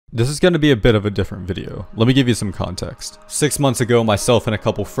This is going to be a bit of a different video. Let me give you some context. 6 months ago, myself and a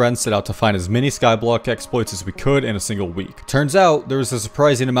couple friends set out to find as many skyblock exploits as we could in a single week. Turns out, there was a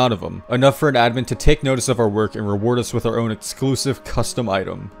surprising amount of them. Enough for an admin to take notice of our work and reward us with our own exclusive custom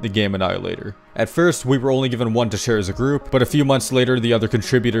item, the Game Annihilator. At first, we were only given one to share as a group, but a few months later, the other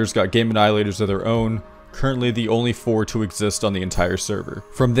contributors got Game Annihilators of their own. Currently the only 4 to exist on the entire server.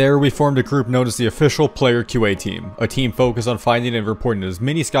 From there, we formed a group known as the Official Player QA Team, a team focused on finding and reporting as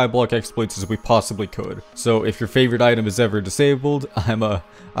many skyblock exploits as we possibly could. So if your favorite item is ever disabled,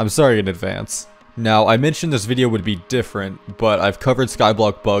 I'm sorry in advance. Now, I mentioned this video would be different, but I've covered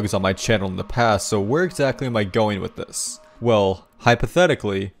skyblock bugs on my channel in the past, so where exactly am I going with this? Well,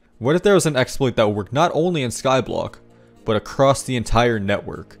 hypothetically, what if there was an exploit that would work not only in skyblock, but across the entire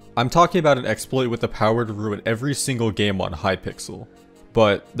network? I'm talking about an exploit with the power to ruin every single game on Hypixel.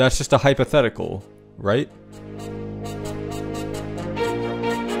 But that's just a hypothetical, right?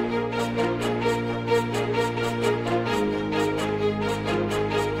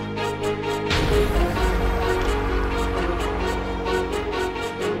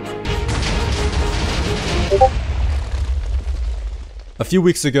 A few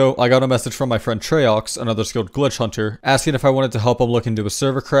weeks ago, I got a message from my friend Treox, another skilled glitch hunter, asking if I wanted to help him look into a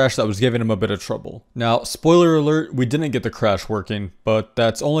server crash that was giving him a bit of trouble. Now, spoiler alert, we didn't get the crash working, but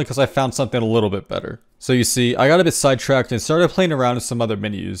that's only because I found something a little bit better. So you see, I got a bit sidetracked and started playing around with some other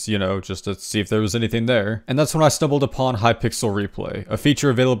menus, you know, just to see if there was anything there. And that's when I stumbled upon Hypixel Replay, a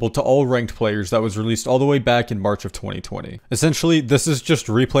feature available to all ranked players that was released all the way back in March of 2020. Essentially, this is just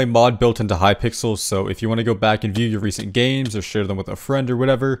replay mod built into Hypixel, so if you want to go back and view your recent games or share them with a friend or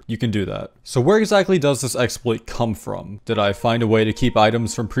whatever, you can do that. So where exactly does this exploit come from? Did I find a way to keep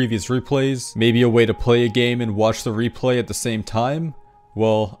items from previous replays? Maybe a way to play a game and watch the replay at the same time?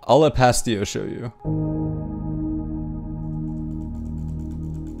 Well, I'll let TimeDeo show you.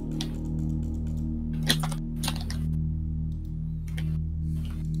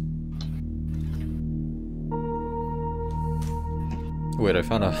 Wait, I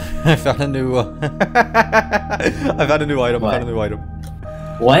found a new I found a new item. What? I found a new item.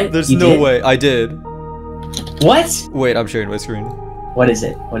 What? There's You no did? way. I did. What? Wait, I'm sharing my screen. What is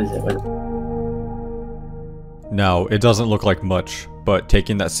it? What is it? Now, it doesn't look like much, but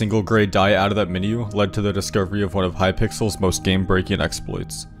taking that single gray dye out of that menu led to the discovery of one of Hypixel's most game-breaking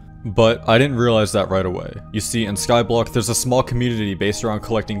exploits. But I didn't realize that right away. You see, in Skyblock, there's a small community based around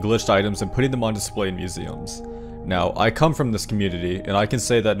collecting glitched items and putting them on display in museums. Now, I come from this community, and I can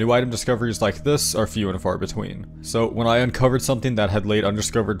say that new item discoveries like this are few and far between. So when I uncovered something that had laid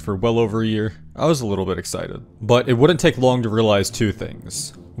undiscovered for well over a year, I was a little bit excited. But it wouldn't take long to realize two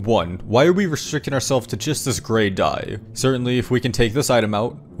things. One, why are we restricting ourselves to just this gray dye? Certainly, if we can take this item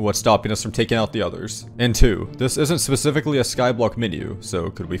out, what's stopping us from taking out the others? And two, this isn't specifically a skyblock menu, so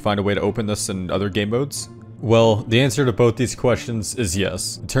could we find a way to open this in other game modes? Well, the answer to both these questions is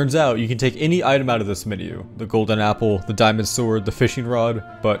yes. It turns out you can take any item out of this menu. The golden apple, the diamond sword, the fishing rod,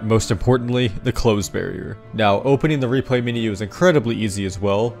 but most importantly, the close barrier. Now, opening the replay menu is incredibly easy as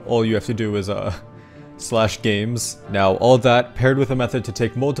well. All you have to do is /games. Now, all that paired with a method to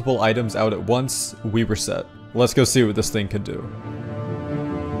take multiple items out at once, we were set. Let's go see what this thing can do.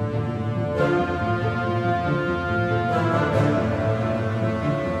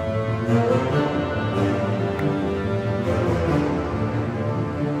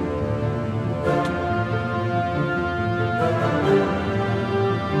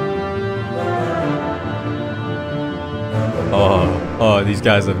 Oh, these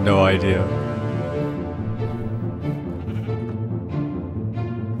guys have no idea.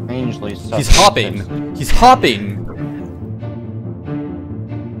 He's hopping! He's hopping!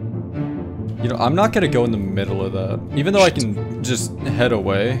 You know, I'm not gonna go in the middle of that. Even though I can just head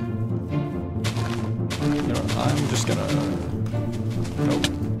away. You know, I'm just gonna... Nope.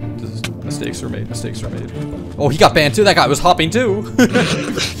 Mistakes were made, mistakes were made. Oh, he got banned too! That guy was hopping too!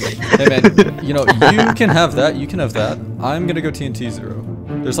 Hey man, you know, you can have that, you can have that. I'm gonna go TNT 0.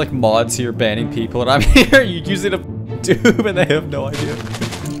 There's like mods here banning people and I'm here using a tube and they have no idea.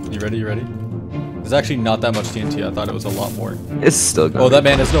 You ready? You ready? There's actually not that much TNT. I thought it was a lot more. It's still going. Oh, that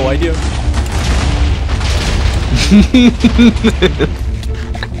man has no idea.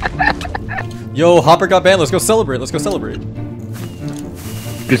 Yo, Hopper got banned. Let's go celebrate. Let's go celebrate.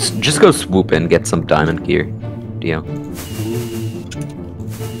 Just go swoop and get some diamond gear, Dio.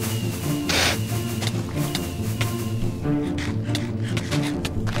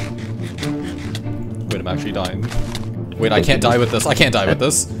 Wait, I'm actually dying. Wait, I can't die with this. I can't die with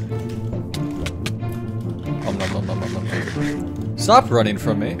this. Stop running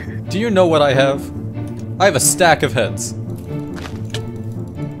from me. Do you know what I have? I have a stack of heads.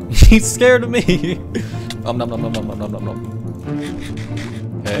 He's scared of me. Nom nom nom nom nom nom nom nom.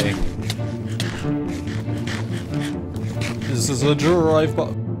 Hey. This is a drive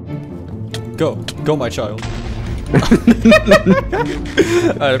by. Go, my child.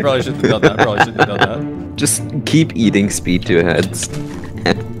 I probably shouldn't have done that. Just keep eating speed 2 heads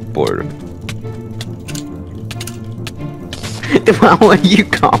and boredom. How are you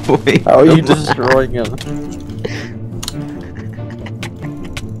comboing? How are you destroying him?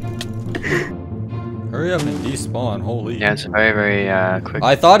 Hurry up and despawn, holy. Yeah, it's very, very quick.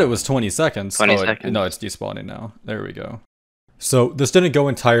 I thought it was 20 seconds. 20 seconds. No, it's despawning now. There we go. So, this didn't go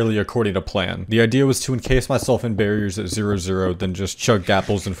entirely according to plan. The idea was to encase myself in barriers at 0-0, then just chug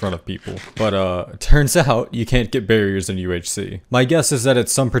gapples in front of people. But, turns out, you can't get barriers in UHC. My guess is that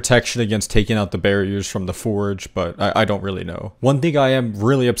it's some protection against taking out the barriers from the forge, but I don't really know. One thing I am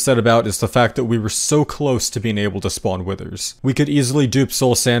really upset about is the fact that we were so close to being able to spawn withers. We could easily dupe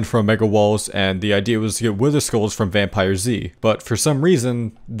soul sand from mega walls, and the idea was to get wither skulls from Vampire Z. But for some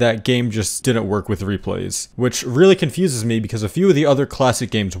reason, that game just didn't work with replays. Which really confuses me because a few of the other classic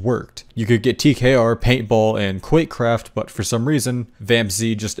games worked. You could get TKR, Paintball, and Quakecraft, but for some reason, Vamp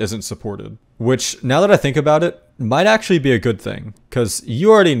Z just isn't supported. Which, now that I think about it, might actually be a good thing. Cause you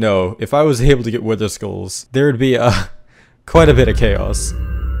already know, if I was able to get Wither Skulls, there would be quite a bit of chaos.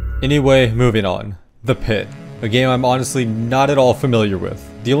 Anyway, moving on. The Pit. A game I'm honestly not at all familiar with.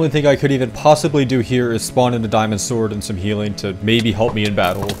 The only thing I could even possibly do here is spawn in a diamond sword and some healing to maybe help me in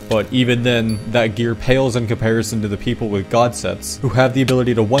battle, but even then, that gear pales in comparison to the people with god sets, who have the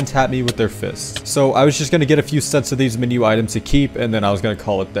ability to one-tap me with their fists. So I was just gonna get a few sets of these menu items to keep, and then I was gonna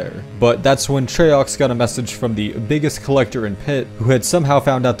call it there. But that's when Treox got a message from the biggest collector in Pit, who had somehow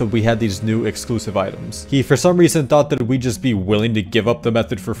found out that we had these new exclusive items. He for some reason thought that we'd just be willing to give up the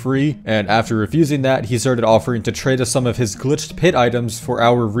method for free, and after refusing that, he started offering to trade us some of his glitched Pit items for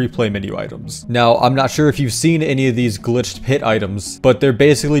our replay menu items. Now, I'm not sure if you've seen any of these glitched Pit items, but they're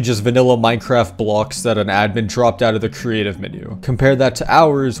basically just vanilla Minecraft blocks that an admin dropped out of the creative menu. Compare that to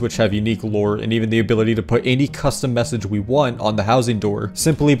ours, which have unique lore and even the ability to put any custom message we want on the housing door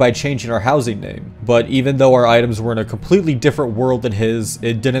simply by changing our housing name. But even though our items were in a completely different world than his,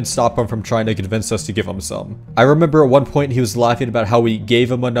 it didn't stop him from trying to convince us to give him some. I remember at one point he was laughing about how we gave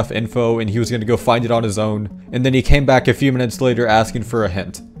him enough info and he was going to go find it on his own, and then he came back a few minutes later asking for a hint.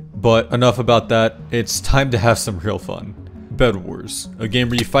 But enough about that, it's time to have some real fun. Bed Wars, a game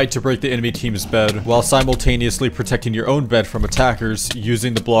where you fight to break the enemy team's bed while simultaneously protecting your own bed from attackers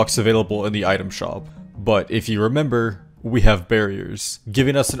using the blocks available in the item shop. But if you remember, we have barriers,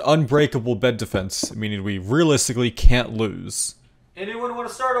 giving us an unbreakable bed defense, meaning we realistically can't lose. Anyone want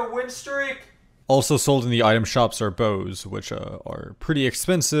to start a win streak? Also sold in the item shops are bows, which are pretty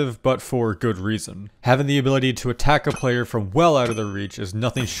expensive, but for good reason. Having the ability to attack a player from well out of their reach is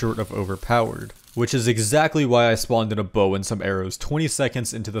nothing short of overpowered. Which is exactly why I spawned in a bow and some arrows 20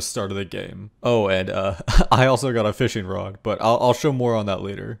 seconds into the start of the game. Oh, and I also got a fishing rod, but I'll show more on that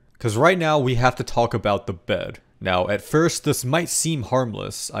later. Because right now we have to talk about the bed. Now, at first, this might seem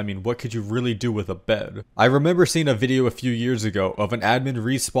harmless. I mean, what could you really do with a bed? I remember seeing a video a few years ago of an admin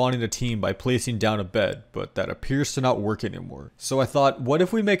respawning a team by placing down a bed, but that appears to not work anymore. So I thought, what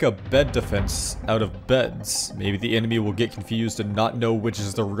if we make a bed defense out of beds? Maybe the enemy will get confused and not know which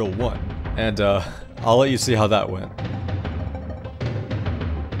is the real one. And, I'll let you see how that went.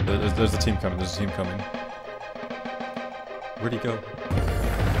 There's a team coming, Where'd he go?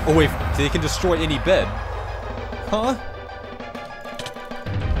 Oh wait, they can destroy any bed. Huh?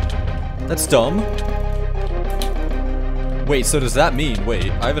 That's dumb. Wait, so does that mean... Wait,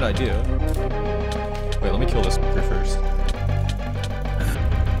 I have an idea. Wait, let me kill this fucker first.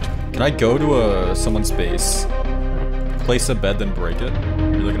 Can I go to someone's base, place a bed, then break it?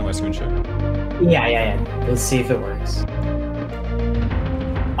 Are you looking at my screen share? Yeah. Let's see if it works.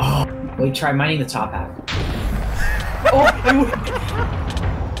 Oh, wait, try mining the top half.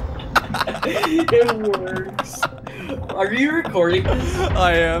 It works. Are you recording this?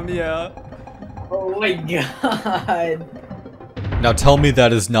 I am, yeah. Oh my god. Now tell me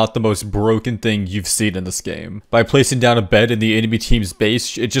that is not the most broken thing you've seen in this game. By placing down a bed in the enemy team's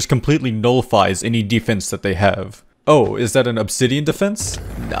base, it just completely nullifies any defense that they have. Oh, is that an obsidian defense?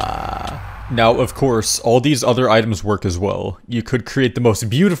 Nah. Now, of course, all these other items work as well. You could create the most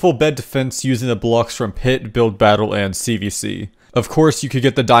beautiful bed defense using the blocks from Pit, Build Battle, and CVC. Of course, you could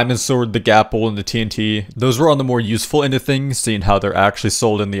get the diamond sword, the gapple, and the TNT. Those were on the more useful end of things, seeing how they're actually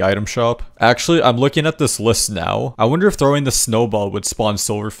sold in the item shop. Actually, I'm looking at this list now. I wonder if throwing the snowball would spawn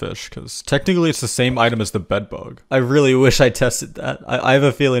silverfish, because technically it's the same item as the bedbug. I really wish I tested that. I have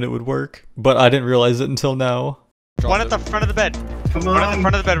a feeling it would work, but I didn't realize it until now. Drop One it. at the front of the bed. Come One at the on.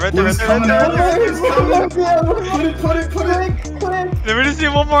 front of the bed, right there, right Who's there, right coming there. out? Who's coming out? Put it, quick. Let me just see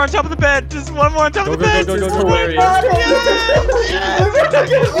one more on top of the bed. Just one more on top of the bed. Go, Oh my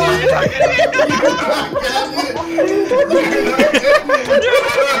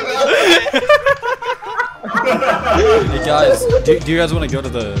Hey guys, do you guys want to go to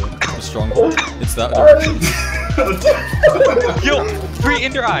the stronghold? It's that direction. Yo, free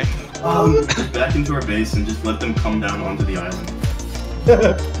Ender Eye. Back into our base and just let them come down onto the island.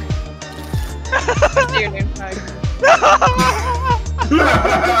 What's your name tag?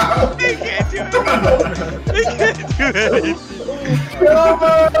 They can't do it. They can't do it.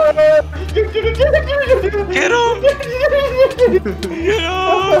 Get him! Get him!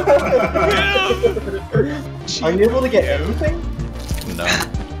 Are you able to get anything? No.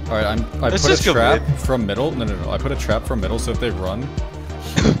 Alright, I Let's put just a go trap mid. from middle. No. I put a trap from middle, so if they run,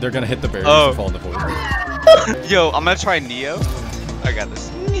 they're gonna hit the barriers Oh. and fall in the void. Yo, I'm gonna try Neo. I got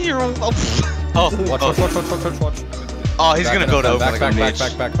this. Neo. Oh, Watch. Oh, he's Back gonna it go up, to open back, like a back, mage.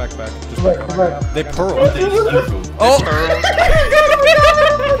 back. Just they pearl. Oh!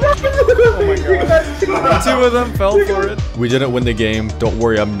 Two of them fell for it. We didn't win the game. Don't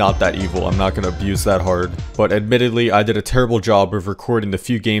worry, I'm not that evil. I'm not gonna abuse that hard. But admittedly, I did a terrible job of recording the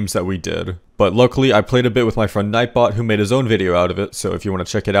few games that we did. But luckily, I played a bit with my friend Nightbot, who made his own video out of it, so if you want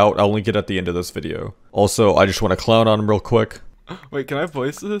to check it out, I'll link it at the end of this video. Also, I just want to clown on him real quick. Wait, can I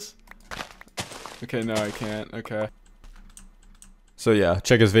voice this? Okay, no, I can't. Okay. So yeah,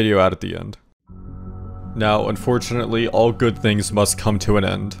 check his video out at the end. Now, unfortunately, all good things must come to an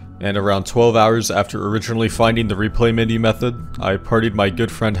end. And around 12 hours after originally finding the replay menu method, I partied my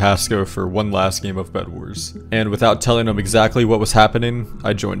good friend Hasko for one last game of Bed Wars. And without telling him exactly what was happening,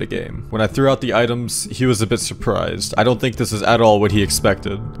 I joined a game. When I threw out the items, he was a bit surprised. I don't think this is at all what he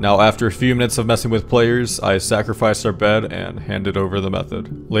expected. Now, after a few minutes of messing with players, I sacrificed our bed and handed over the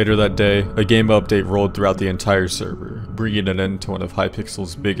method. Later that day, a game update rolled throughout the entire server, bringing an end to one of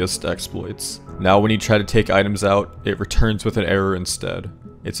hypixel's biggest exploits. Now when you try to take items out, it returns with an error instead.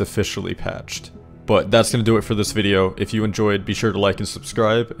 It's officially patched. But that's gonna do it for this video. If you enjoyed, be sure to like and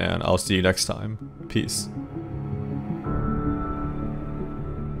subscribe, and I'll see you next time. Peace.